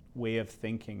this way of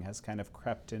thinking has kind of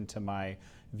crept into my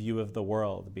view of the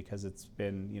world because it's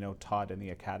been, taught in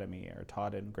the academy or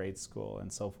taught in grade school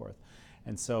and so forth.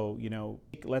 And so,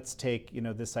 let's take,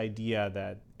 this idea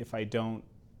that if I don't,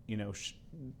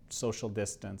 social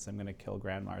distance, I'm going to kill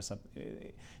grandma or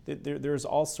something. There's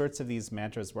all sorts of these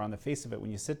mantras where on the face of it,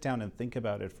 when you sit down and think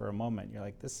about it for a moment, you're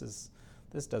like, this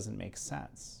doesn't make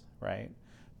sense, right?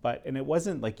 And it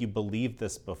wasn't like you believed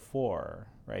this before,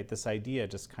 right? This idea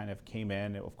just kind of came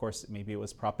in. Of course, maybe it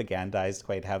was propagandized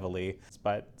quite heavily,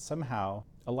 but somehow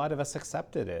a lot of us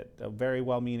accepted it, very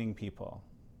well-meaning people,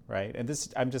 right? And this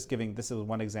is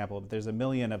one example, but there's a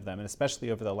million of them, and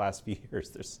especially over the last few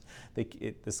years,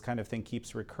 this kind of thing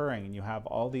keeps recurring, and you have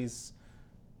all these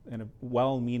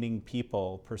well-meaning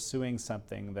people pursuing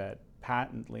something that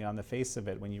patently on the face of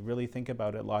it, when you really think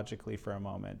about it logically for a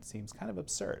moment, seems kind of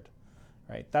absurd,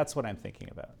 right? That's what I'm thinking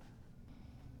about.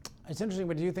 It's interesting,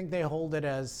 but do you think they hold it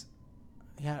as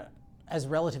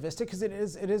relativistic? Because it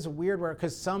is weird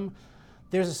because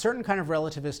there's a certain kind of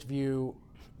relativist view,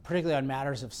 particularly on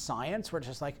matters of science, where it's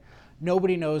just like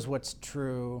nobody knows what's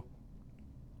true,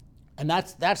 and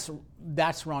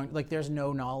that's wrong. Like there's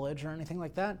no knowledge or anything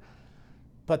like that.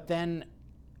 But then,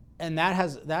 and that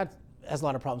has a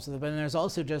lot of problems with it. But then there's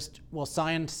also just, well,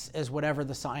 science is whatever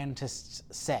the scientists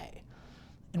say,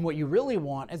 and what you really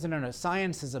want is no,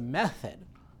 science is a method.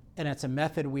 And it's a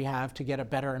method we have to get a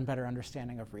better and better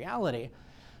understanding of reality.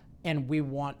 And we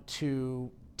want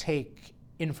to take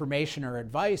information or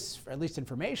advice, or at least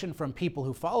information, from people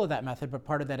who follow that method. But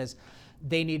part of that is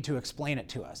they need to explain it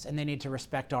to us, and they need to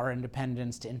respect our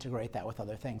independence to integrate that with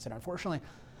other things. And unfortunately,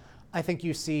 I think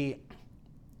you see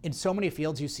in so many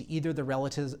fields, you see either the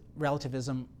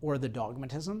relativism or the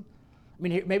dogmatism. I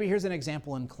mean, maybe here's an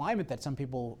example in climate that some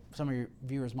of your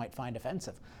viewers might find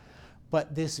offensive.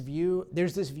 But there's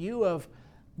this view of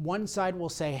one side will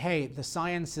say, hey, the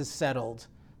science is settled,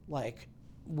 like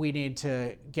we need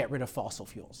to get rid of fossil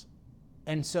fuels.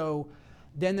 And so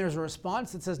then there's a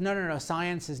response that says, no,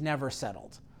 science is never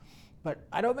settled. But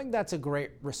I don't think that's a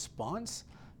great response,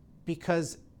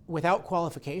 because without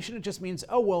qualification, it just means,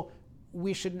 oh, well,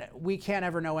 we can't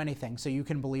ever know anything, so you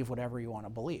can believe whatever you want to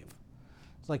believe.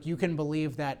 It's like you can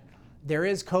believe that there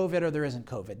is COVID or there isn't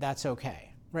COVID. That's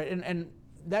okay, right? And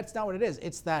that's not what it is.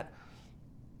 It's that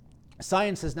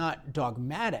science is not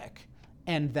dogmatic,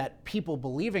 and that people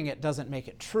believing it doesn't make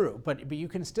it true. But you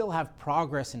can still have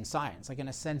progress in science. Like in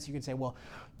a sense, you can say, well,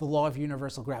 the law of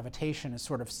universal gravitation is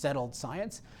sort of settled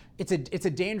science. It's a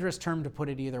dangerous term to put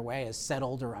it either way, as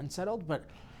settled or unsettled. But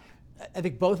I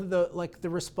think both of the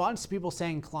response to people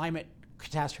saying climate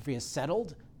catastrophe is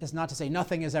settled is not to say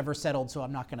nothing is ever settled, so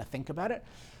I'm not going to think about it.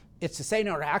 It's to say,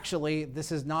 no, actually,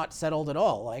 this is not settled at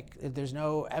all. Like, there's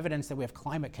no evidence that we have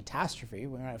climate catastrophe.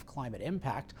 We don't have climate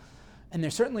impact. And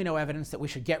there's certainly no evidence that we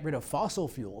should get rid of fossil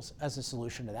fuels as a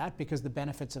solution to that, because the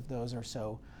benefits of those are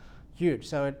so huge.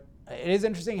 So it is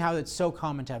interesting how it's so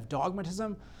common to have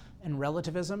dogmatism and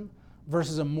relativism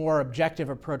versus a more objective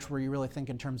approach where you really think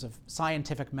in terms of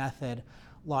scientific method,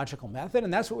 logical method.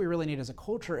 And that's what we really need as a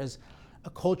culture, is a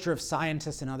culture of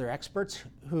scientists and other experts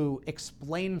who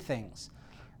explain things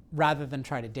rather than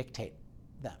try to dictate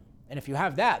them. And if you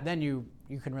have that, then you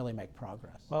can really make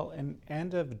progress. Well,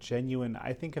 and of genuine,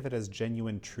 I think of it as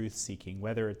genuine truth seeking,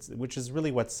 which is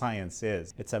really what science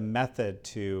is. It's a method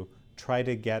to try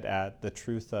to get at the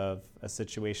truth of a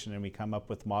situation, and we come up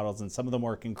with models, and some of them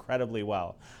work incredibly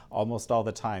well, almost all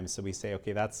the time. So we say,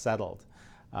 okay, that's settled.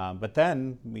 But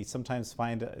then we sometimes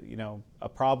find, a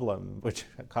problem, which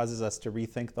causes us to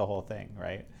rethink the whole thing,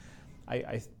 right?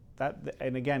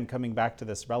 And again, coming back to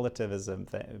this relativism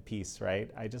piece,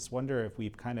 right? I just wonder if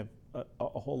we've kind of,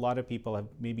 a whole lot of people have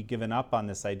maybe given up on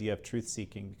this idea of truth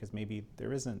seeking, because maybe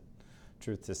there isn't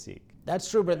truth to seek.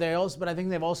 That's true, but I think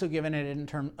they've also given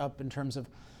it up in terms of,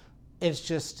 let's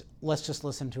just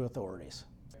listen to authorities.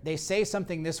 They say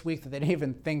something this week that they didn't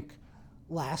even think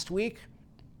last week,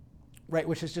 right?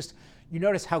 Which is just, you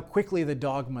notice how quickly the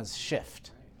dogmas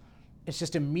shift. It's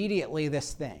just immediately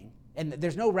this thing. And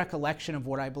there's no recollection of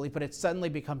what I believe, but it suddenly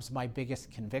becomes my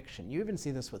biggest conviction. You even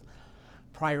see this with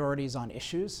priorities on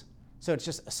issues. So it's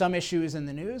just some issues in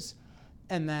the news,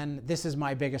 and then this is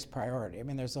my biggest priority. I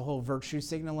mean, there's the whole virtue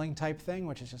signaling type thing,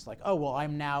 which is just like, oh, well,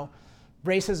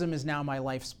 racism is now my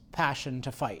life's passion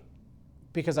to fight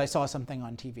because I saw something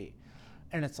on TV.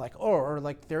 And it's like, or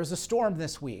like there's a storm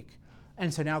this week,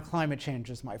 and so now climate change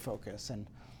is my focus, and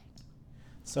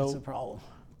so it's a problem.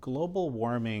 Global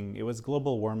warming, it was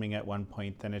global warming at one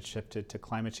point, then it shifted to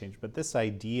climate change. But this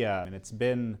idea, and it's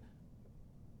been,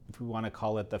 if we want to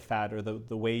call it the fad, or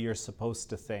the way you're supposed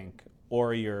to think,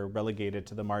 or you're relegated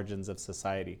to the margins of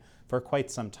society for quite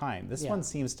some time. This one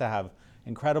seems to have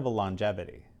incredible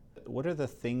longevity. What are the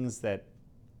things that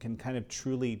can kind of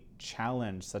truly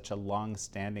challenge such a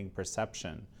long-standing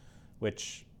perception,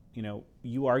 which,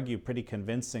 you argue pretty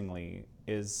convincingly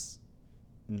is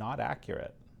not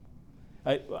accurate?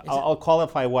 I'll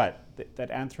qualify that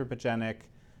anthropogenic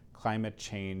climate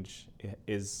change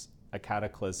is a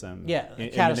cataclysm,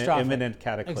 catastrophic, imminent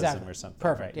cataclysm, exactly. Or something.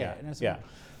 Perfect. Right? Yeah.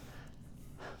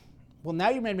 Well, now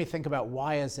you made me think about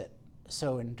why is it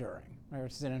so enduring, right?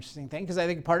 Which is an interesting thing, because I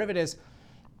think part of it is,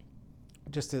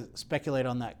 just to speculate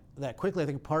on that quickly, I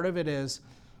think part of it is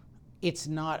it's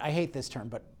not, I hate this term,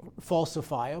 but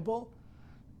falsifiable,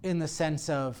 in the sense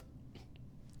of,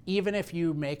 even if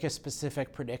you make a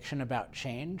specific prediction about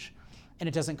change, and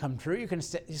it doesn't come true, you can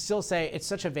still say, it's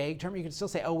such a vague term, you can still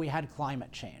say, oh, we had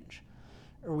climate change,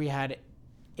 or we had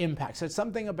impact. So it's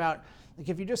something about, like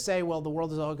if you just say, well, the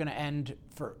world is all going to end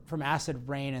from acid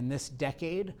rain in this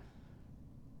decade,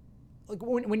 like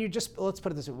when you just, let's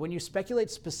put it this way, when you speculate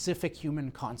specific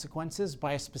human consequences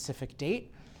by a specific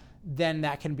date, then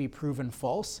that can be proven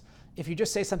false. If you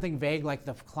just say something vague like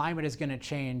the climate is going to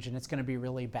change and it's going to be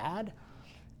really bad,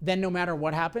 then no matter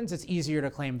what happens, it's easier to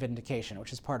claim vindication,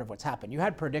 which is part of what's happened. You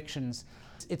had predictions,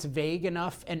 it's vague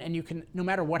enough, and you can, no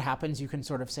matter what happens, you can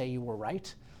sort of say you were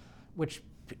right, which,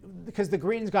 because the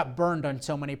Greens got burned on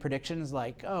so many predictions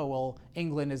like, oh, well,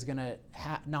 England is going to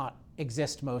not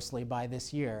exist mostly by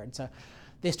this year. And so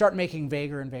they start making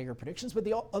vaguer and vaguer predictions. But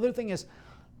the other thing is,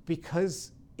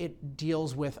 because it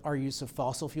deals with our use of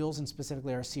fossil fuels and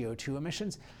specifically our CO2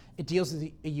 emissions, it deals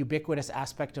with a ubiquitous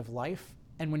aspect of life.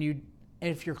 And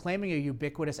if you're claiming a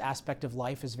ubiquitous aspect of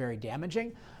life is very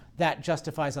damaging, that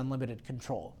justifies unlimited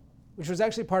control, which was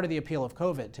actually part of the appeal of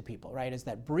COVID to people, right? Is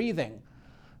that breathing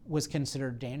was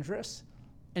considered dangerous.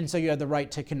 And so you had the right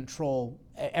to control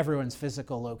everyone's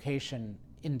physical location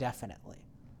indefinitely.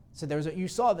 So you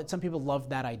saw that some people loved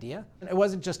that idea. It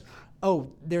wasn't just,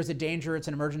 oh, there's a danger, it's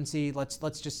an emergency, let's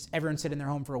just everyone sit in their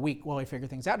home for a week while we figure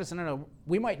things out. It's no,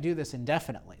 we might do this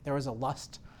indefinitely. There was a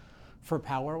lust for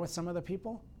power with some of the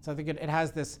people. So I think it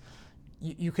has this,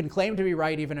 you can claim to be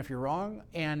right even if you're wrong,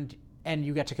 and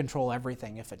you get to control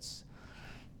everything if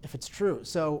it's true.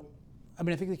 So, I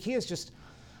mean, I think the key is just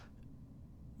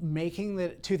making the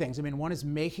two things. I mean, one is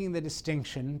making the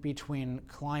distinction between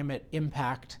climate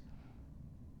impact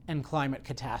and climate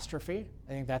catastrophe.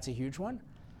 I think that's a huge one.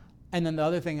 And then the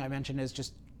other thing I mentioned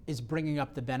is bringing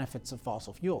up the benefits of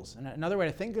fossil fuels. And another way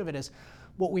to think of it is,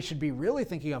 what we should be really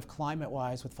thinking of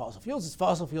climate-wise with fossil fuels is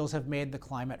fossil fuels have made the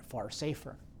climate far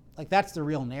safer. Like, that's the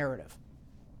real narrative.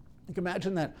 Like,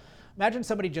 imagine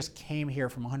somebody just came here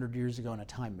from 100 years ago in a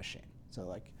time machine. So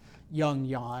like young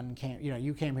Jan came,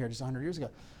 you came here just 100 years ago.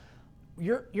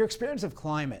 Your experience of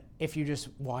climate, if you just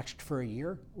watched for a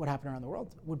year what happened around the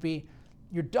world, would be,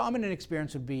 your dominant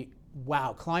experience would be,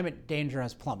 wow, climate danger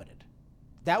has plummeted.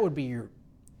 That would be your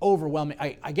overwhelming,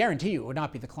 I guarantee you it would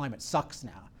not be the climate sucks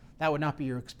now. That would not be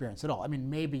your experience at all. I mean,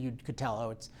 maybe you could tell, oh,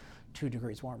 it's 2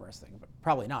 degrees warmer, this thing, but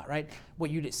probably not, right?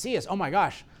 What you'd see is, oh my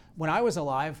gosh, when I was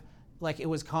alive, like it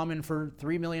was common for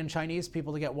 3 million Chinese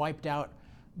people to get wiped out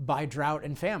by drought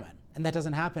and famine, and that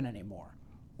doesn't happen anymore.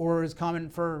 Or it was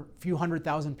common for a few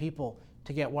 100,000 people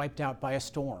to get wiped out by a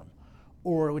storm,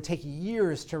 or it would take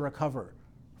years to recover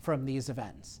from these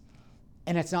events.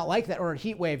 And it's not like that, or a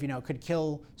heat wave, could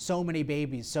kill so many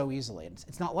babies so easily.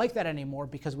 It's not like that anymore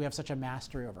because we have such a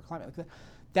mastery over climate.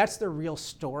 That's the real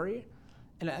story.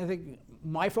 And I think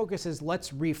my focus is,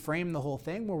 let's reframe the whole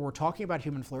thing where we're talking about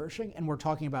human flourishing and we're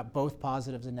talking about both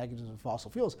positives and negatives of fossil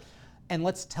fuels. And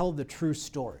let's tell the true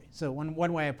story. So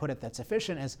one way I put it that's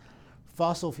efficient is,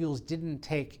 fossil fuels didn't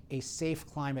take a safe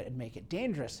climate and make it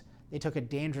dangerous. They took a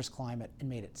dangerous climate and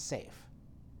made it safe.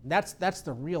 That's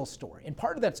the real story. And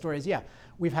part of that story is, yeah,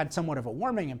 we've had somewhat of a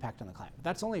warming impact on the climate. But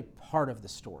that's only part of the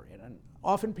story. And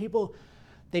often people,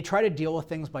 they try to deal with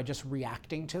things by just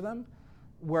reacting to them,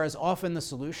 whereas often the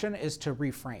solution is to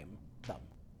reframe them.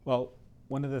 Well,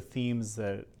 one of the themes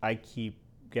that I keep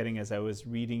getting as I was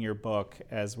reading your book,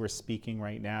 as we're speaking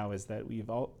right now, is that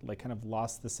we've all kind of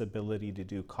lost this ability to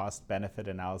do cost-benefit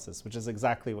analysis, which is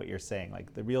exactly what you're saying.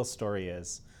 Like, the real story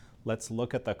is, let's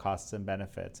look at the costs and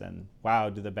benefits, and wow,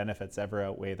 do the benefits ever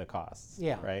outweigh the costs?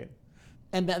 Yeah. Right?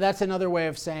 And that's another way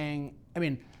of saying, I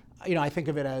mean, I think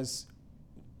of it as,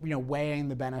 weighing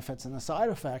the benefits and the side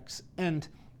effects. And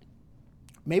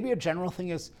maybe a general thing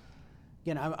is,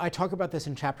 I talk about this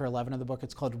in chapter 11 of the book.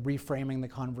 It's called Reframing the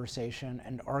Conversation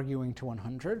and Arguing to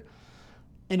 100.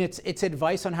 And it's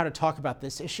advice on how to talk about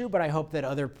this issue, but I hope that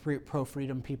other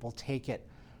pro-freedom people take it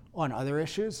on other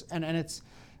issues. And it's,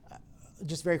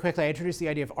 just very quickly, I introduced the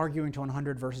idea of arguing to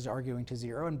 100 versus arguing to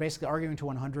 0. And basically, arguing to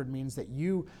 100 means that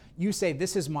you say,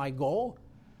 this is my goal,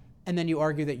 and then you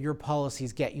argue that your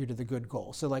policies get you to the good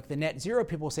goal. So like the net zero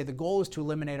people say the goal is to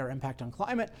eliminate our impact on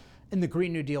climate, and the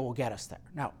Green New Deal will get us there.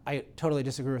 Now, I totally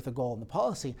disagree with the goal and the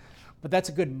policy, but that's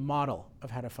a good model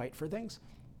of how to fight for things.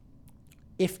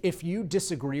 If you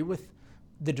disagree with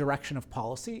the direction of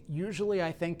policy, usually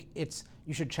I think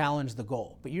you should challenge the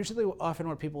goal. But usually often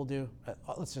what people do,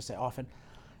 let's just say often,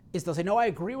 is they'll say, no, I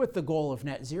agree with the goal of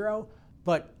net zero,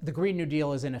 but the Green New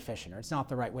Deal is inefficient, or it's not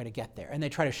the right way to get there. And they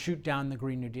try to shoot down the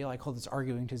Green New Deal. I call this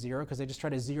arguing to 0, because they just try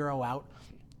to zero out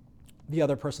the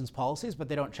other person's policies, but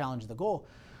they don't challenge the goal.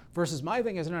 Versus my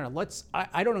thing is, no,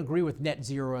 I don't agree with net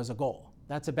zero as a goal.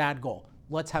 That's a bad goal.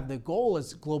 Let's have the goal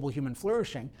as global human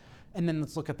flourishing, And then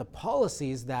let's look at the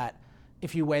policies that,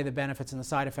 if you weigh the benefits and the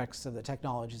side effects of the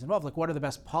technologies involved, like what are the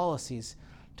best policies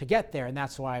to get there? And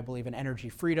that's why I believe in energy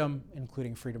freedom,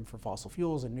 including freedom for fossil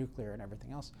fuels and nuclear and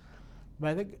everything else.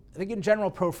 But I think in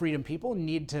general, pro-freedom people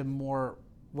need to more,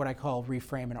 what I call,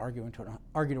 reframe and argue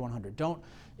to 100.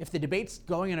 If the debate's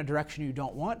going in a direction you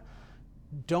don't want,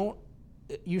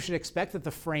 you should expect that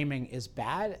the framing is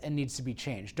bad and needs to be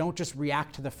changed. Don't just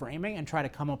react to the framing and try to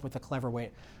come up with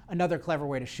another clever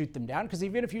way to shoot them down, because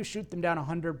even if you shoot them down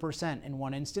 100% in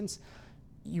one instance,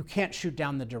 you can't shoot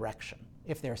down the direction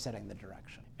if they're setting the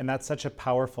direction. And that's such a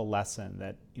powerful lesson,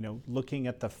 that, looking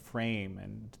at the frame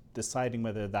and deciding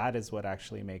whether that is what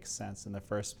actually makes sense in the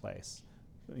first place.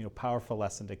 Powerful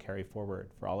lesson to carry forward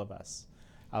for all of us.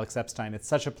 Alex Epstein, it's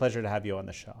such a pleasure to have you on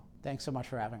the show. Thanks so much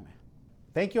for having me.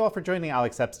 Thank you all for joining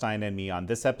Alex Epstein and me on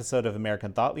this episode of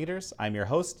American Thought Leaders. I'm your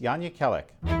host, Jan Jekielek.